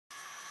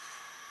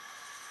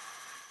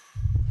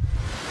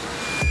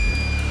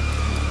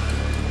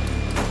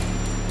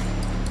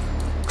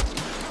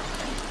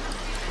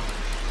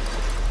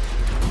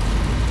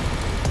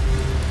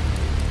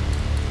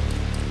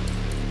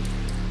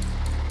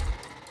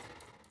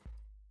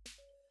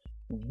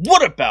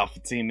What up, Alpha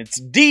Team? It's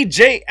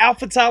DJ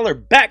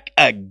AlphaTyler back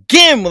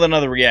again with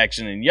another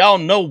reaction, and y'all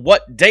know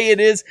what day it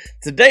is.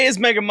 Today is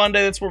Mega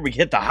Monday. That's where we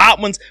hit the hot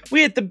ones,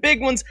 we hit the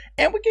big ones,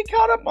 and we get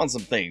caught up on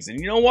some things. And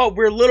you know what?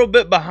 We're a little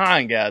bit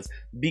behind, guys,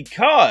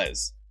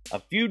 because a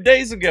few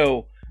days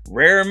ago,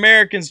 Rare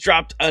Americans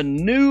dropped a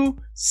new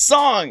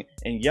song,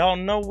 and y'all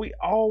know we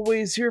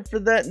always here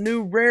for that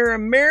new Rare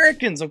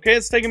Americans. Okay,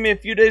 it's taken me a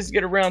few days to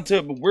get around to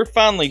it, but we're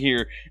finally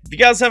here. If you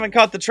guys haven't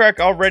caught the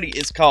track already,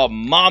 it's called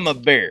Mama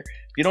Bear.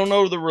 If you don't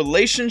know the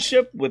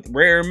relationship with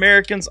Rare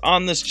Americans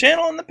on this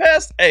channel in the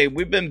past, hey,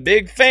 we've been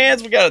big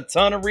fans. We got a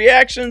ton of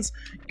reactions.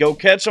 Go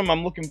catch them.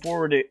 I'm looking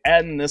forward to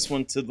adding this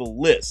one to the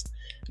list.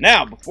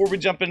 Now, before we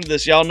jump into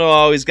this, y'all know I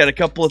always got a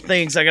couple of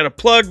things I got to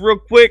plug real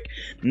quick.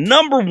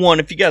 Number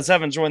one, if you guys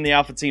haven't joined the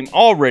Alpha Team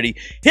already,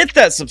 hit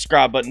that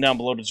subscribe button down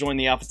below to join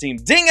the Alpha Team.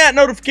 Ding that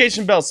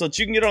notification bell so that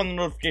you can get on the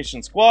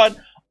notification squad.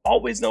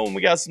 Always know when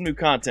we got some new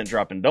content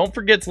dropping. Don't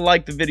forget to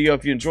like the video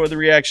if you enjoy the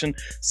reaction.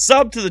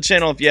 Sub to the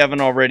channel if you haven't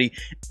already.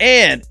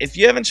 And if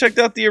you haven't checked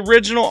out the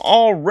original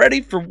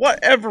already, for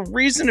whatever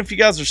reason, if you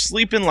guys are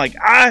sleeping like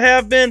I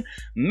have been,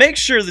 make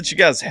sure that you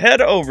guys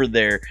head over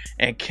there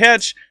and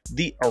catch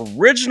the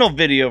original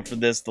video for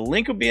this. The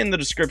link will be in the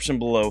description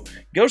below.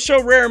 Go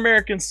show Rare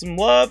Americans some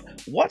love.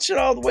 Watch it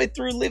all the way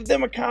through. Leave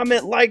them a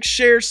comment, like,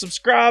 share,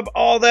 subscribe,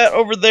 all that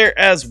over there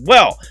as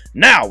well.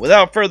 Now,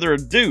 without further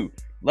ado,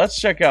 let's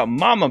check out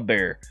Mama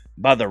Bear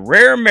by the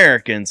Rare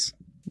Americans.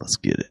 Let's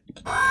get it.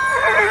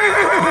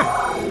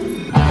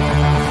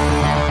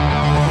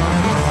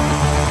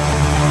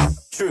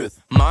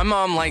 Truth. My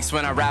mom likes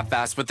when I rap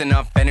fast with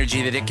enough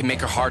energy that it can make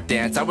her heart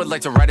dance. I would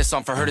like to write a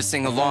song for her to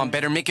sing along.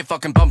 Better make it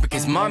fucking bump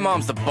because my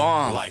mom's the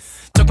bomb.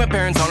 Took my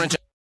parents on a...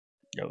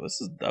 Yo,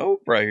 this is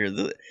dope right here.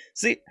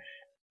 See,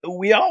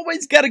 we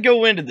always got to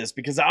go into this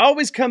because I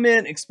always come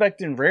in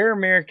expecting Rare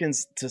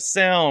Americans to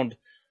sound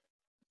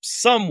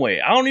some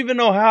way. I don't even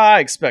know how I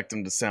expect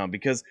them to sound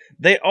because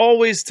they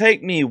always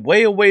take me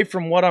way away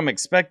from what I'm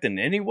expecting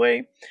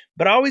anyway.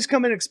 But I always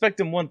come in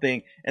expecting one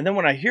thing, and then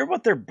when I hear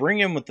what they're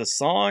bringing with the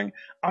song,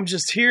 I'm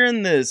just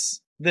hearing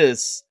this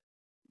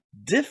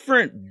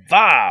different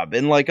vibe.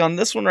 And like on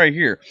this one right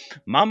here,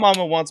 My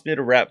Mama Wants Me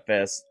to Rap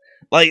Fast.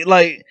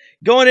 Like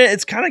going in,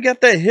 it's kind of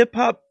got that hip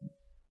hop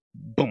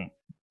boom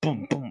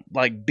boom boom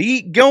like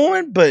beat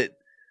going, but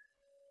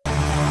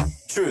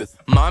Truth.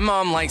 My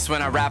mom likes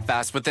when I rap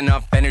fast with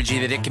enough energy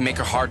that it can make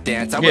her heart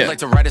dance. I would like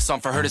to write a song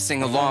for her to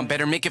sing along.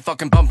 Better make it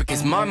fucking bump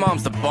because my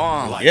mom's the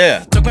bomb. Yeah.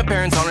 Took my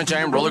parents on a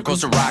giant roller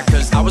coaster ride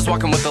because I was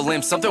walking with a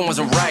limp. Something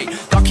wasn't right.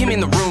 Doc came in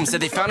the room,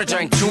 said they found a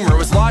giant tumor. It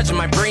was lodged in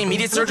my brain,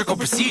 needed surgical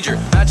procedure.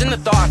 Imagine the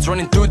thoughts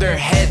running through their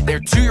head. Their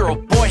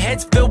 2-year-old boy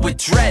head's filled with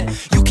dread.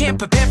 You can't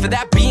prepare for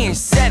that being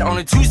said on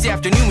a Tuesday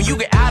afternoon when you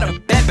get out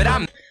of bed, but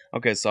I'm...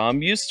 Okay, so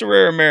I'm used to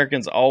Rare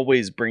Americans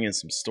always bringing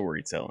some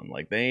storytelling.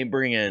 Like, they ain't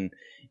bringing,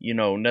 you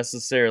know,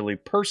 necessarily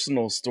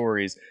personal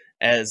stories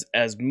as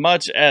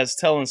much as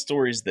telling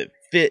stories that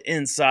fit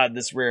inside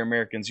this Rare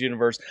Americans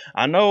universe.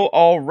 I know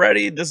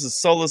already this is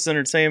soulless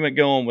entertainment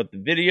going with the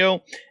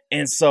video,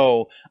 and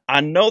so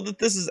I know that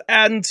this is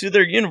adding to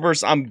their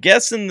universe. I'm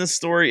guessing this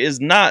story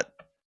is not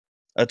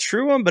a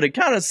true one, but it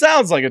kind of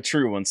sounds like a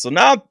true one. So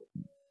now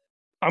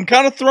I'm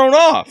kind of thrown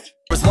off.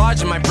 Was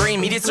lodged in my brain,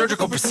 needed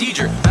surgical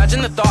procedure.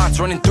 Imagine the thoughts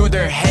running through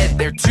their head.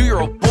 Their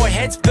 2-year-old boy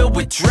head's filled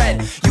with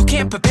dread. You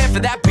can't prepare for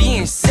that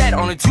being said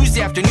on a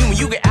Tuesday afternoon when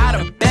you get out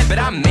of bed, but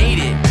I made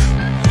it.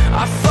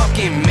 I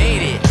fucking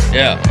made it.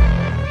 Yeah.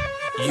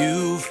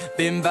 You've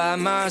been by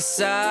my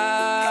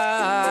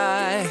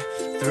side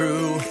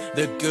through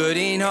the good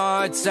and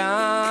hard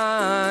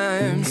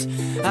times.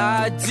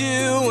 I'd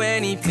do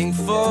anything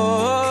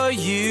for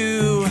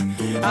you.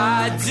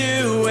 I'd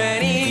do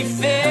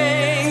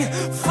anything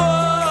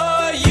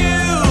for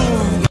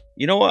you.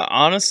 You know what?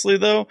 Honestly,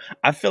 though,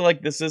 I feel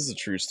like this is a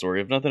true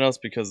story. If nothing else,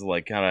 because of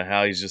like kind of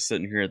how he's just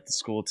sitting here at the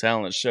school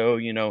talent show,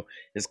 you know,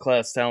 his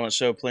class talent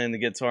show, playing the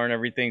guitar and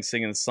everything,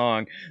 singing the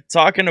song,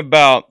 talking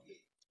about.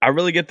 I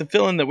really get the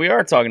feeling that we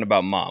are talking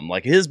about mom,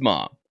 like his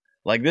mom.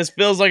 Like, this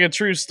feels like a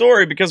true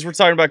story because we're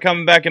talking about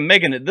coming back and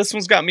making it. This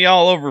one's got me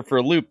all over for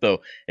a loop,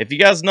 though. If you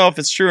guys know if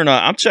it's true or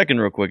not, I'm checking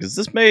real quick. Is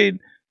this made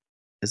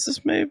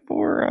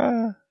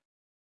for,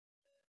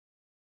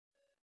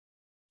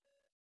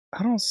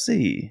 I don't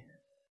see.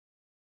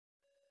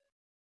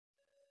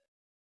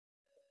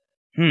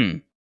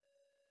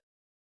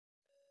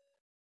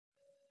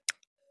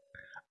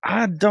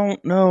 I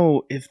don't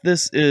know if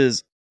this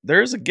is...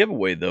 There's a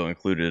giveaway, though,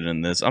 included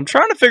in this. I'm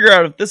trying to figure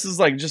out if this is,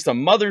 like, just a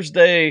Mother's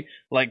Day,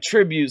 like,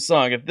 tribute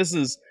song. If this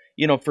is,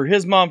 you know, for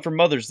his mom for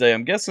Mother's Day.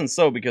 I'm guessing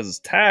so because it's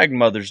tagged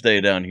Mother's Day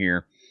down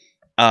here.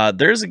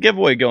 There's a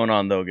giveaway going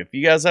on, though. If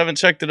you guys haven't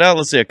checked it out,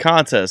 let's see, a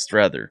contest,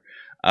 rather.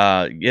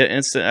 Get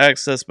instant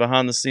access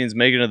behind the scenes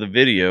making of the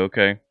video,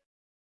 okay?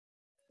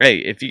 Hey,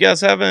 if you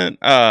guys haven't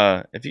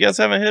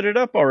hit it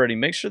up already,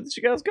 make sure that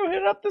you guys go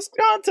hit up this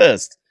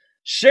contest.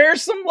 Share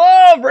some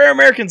love. Rare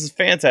Americans is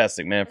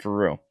fantastic, man, for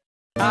real.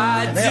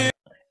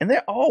 And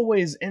they're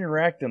always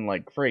interacting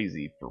like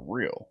crazy, for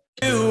real.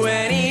 Do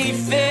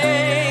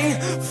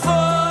anything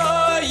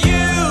for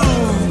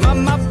you.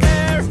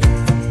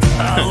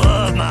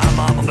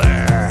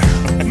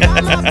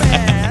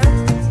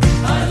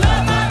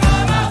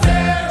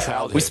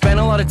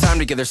 of time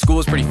together, school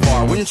was pretty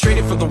far. Wouldn't trade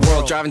it for the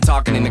world, driving,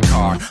 talking in the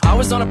car. I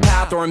was on a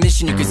path or a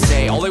mission, you could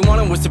say. All they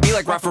wanted was to be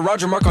like Rapper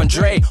Roger, Mark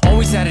Andre.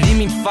 Always had it in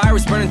me, fire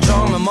was burning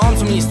strong. My mom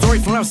told me a story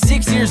from when I was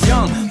 6 years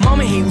young.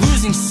 Mama hate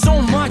losing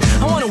so much,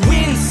 I wanna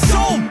win so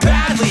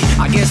badly.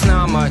 I guess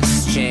not much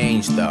has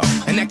changed though,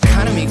 and that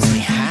kinda makes me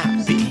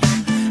happy.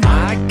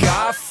 I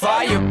got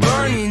fire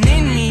burning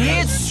in me,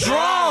 it's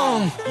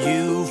strong.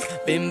 You've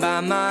been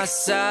by my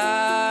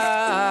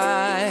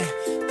side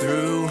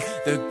through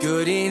the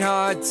good and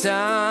hard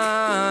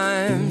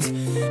times.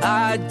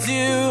 I'd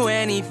do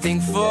anything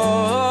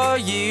for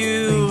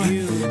you.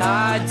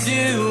 I'd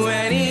do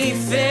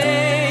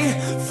anything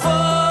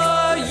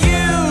for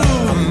you.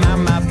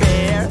 Mama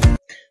bear.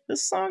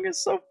 This song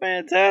is so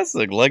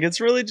fantastic. Like,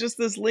 it's really just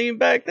this lean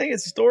back thing.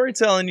 It's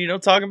storytelling, you know,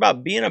 talking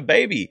about being a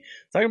baby,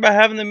 talking about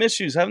having them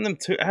issues, having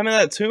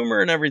that tumor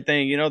and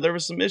everything. You know, there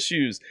was some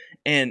issues,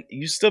 and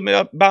you stood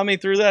by me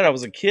through that. I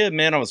was a kid,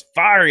 man. I was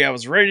fiery. I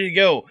was ready to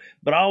go.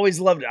 But I always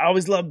loved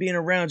being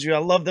around you. I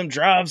love them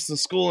drives to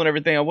school and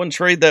everything. I wouldn't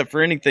trade that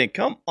for anything.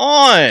 Come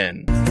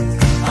on.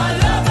 I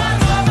love my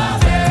mama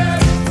bear.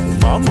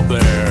 Mama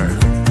bear.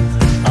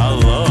 I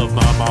love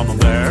my mama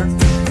bear.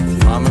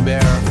 Mama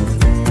bear.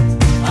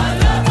 I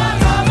love my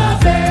mama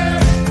bear.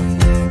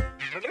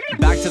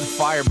 Back to the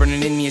fire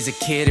burning in me as a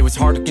kid. It was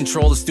hard to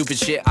control the stupid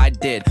shit I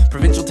did.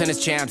 Provincial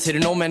tennis champs hit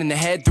an old man in the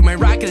head. Threw my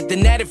racket at the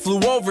net, it flew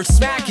over,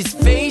 smack, his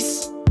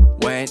face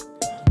went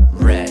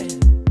red.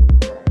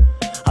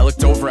 I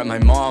looked over at my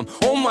mom.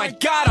 Oh my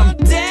God, I'm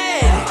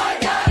dead. Oh my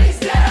God, he's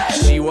dead.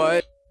 She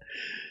was.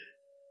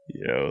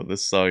 Yo,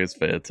 this song is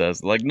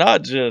fantastic. Like,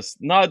 not just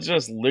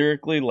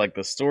lyrically, like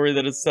the story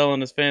that it's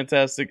telling is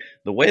fantastic.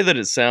 The way that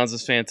it sounds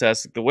is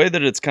fantastic. The way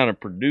that it's kind of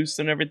produced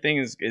and everything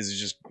is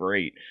just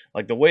great.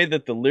 Like the way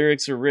that the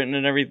lyrics are written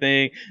and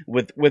everything,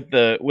 with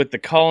the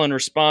call and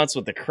response,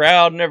 with the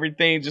crowd and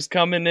everything just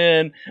coming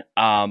in.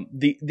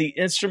 The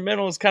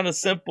instrumental is kind of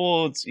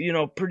simple. It's, you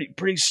know,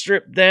 pretty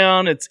stripped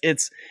down.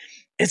 It's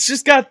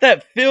just got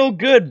that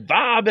feel-good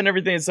vibe and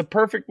everything. It's a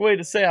perfect way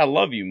to say I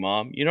love you,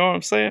 Mom. You know what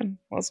I'm saying?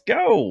 Let's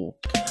go.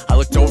 I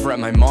looked over at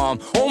my mom.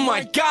 Oh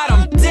my God,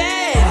 I'm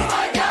dead. Oh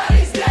my God,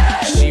 he's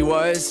dead. She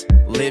was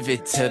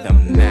livid to the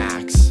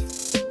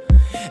max.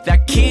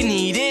 That kid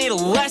needed a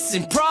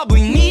lesson,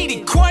 probably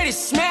needed quite a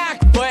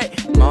smack.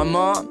 But my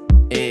mom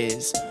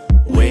is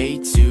way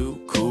too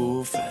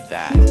cool for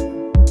that.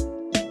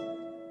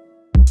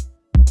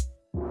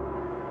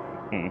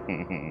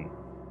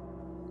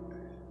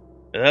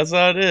 That's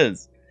how it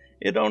is.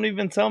 It don't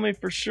even tell me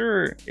for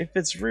sure if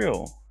it's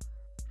real.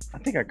 I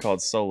think I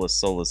called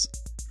Solus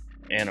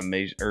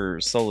animation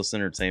or Solus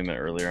entertainment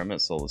earlier. I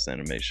meant Solus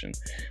animation.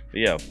 But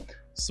yeah,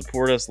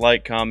 support us,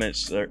 like, comment,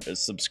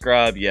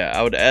 subscribe. Yeah,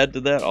 I would add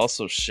to that.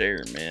 Also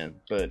share, man.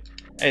 But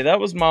hey, that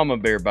was Mama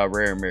Bear by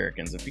Rare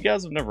Americans. If you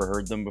guys have never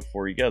heard them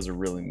before, you guys are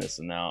really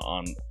missing out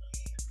on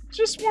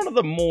just one of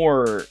the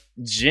more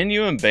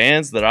genuine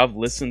bands that I've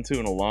listened to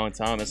in a long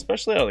time,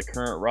 especially out of the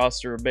current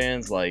roster of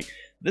bands. Like,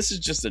 this is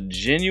just a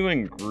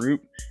genuine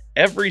group.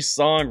 Every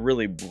song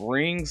really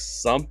brings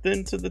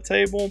something to the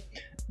table.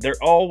 They're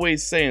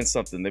always saying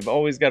something. They've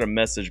always got a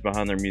message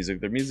behind their music.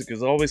 Their music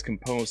is always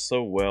composed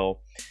so well.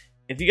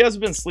 If you guys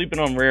have been sleeping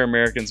on Rare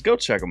Americans, go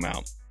check them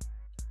out.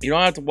 You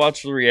don't have to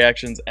watch the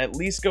reactions. At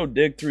least go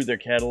dig through their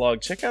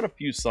catalog. Check out a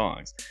few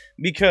songs.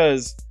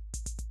 Because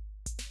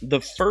I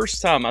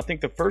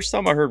think the first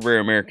time I heard Rare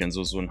Americans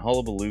was when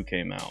Hullabaloo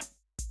came out.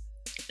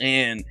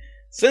 And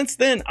since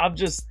then,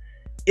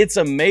 it's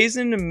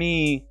amazing to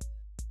me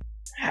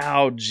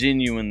how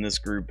genuine this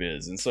group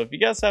is. And so if you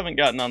guys haven't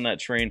gotten on that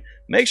train,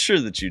 make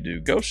sure that you do.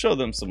 Go show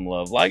them some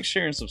love. Like,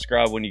 share, and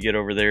subscribe when you get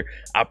over there.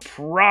 I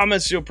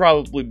promise you'll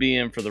probably be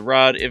in for the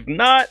ride. If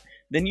not,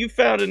 then you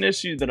found an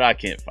issue that I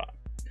can't find.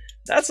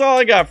 That's all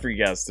I got for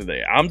you guys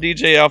today. I'm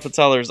DJ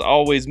AlphaTyler. As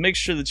always, make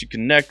sure that you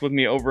connect with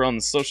me over on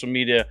the social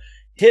media.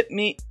 Hit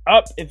me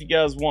up if you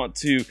guys want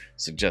to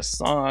suggest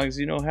songs,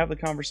 you know, have the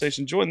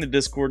conversation, join the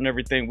Discord and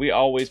everything. We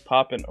always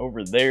popping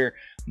over there.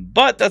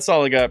 But that's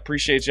all I got.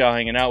 Appreciate y'all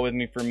hanging out with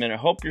me for a minute.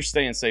 Hope you're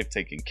staying safe,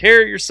 taking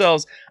care of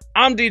yourselves.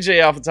 I'm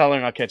DJ AlphaTyler,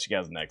 and I'll catch you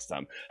guys next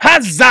time.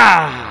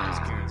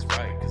 Huzzah! It's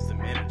right, because the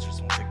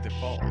managers won't take their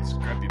balls.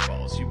 Grab your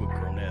balls, you a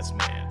grown-ass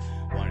man.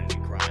 Whining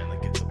and crying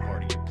like it's a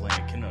part of your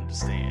plan, can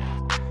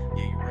understand.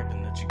 Yeah, you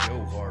repping that you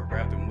go hard,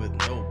 rapping with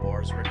no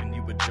bars. Reckon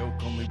you a joke,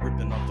 only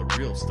ripping off the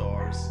real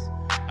stars.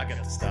 I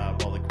got the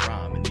diabolic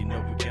rhyme, and you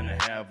know we're gonna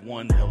have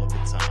one hell of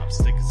a time.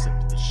 Stick a sip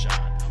of the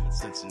shine, common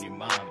sense in your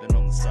mind. Been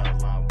on the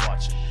sideline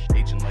watching,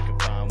 aging like a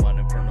fine wine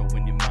inferno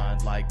in your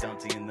mind, like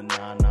Dante in the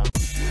 9-9.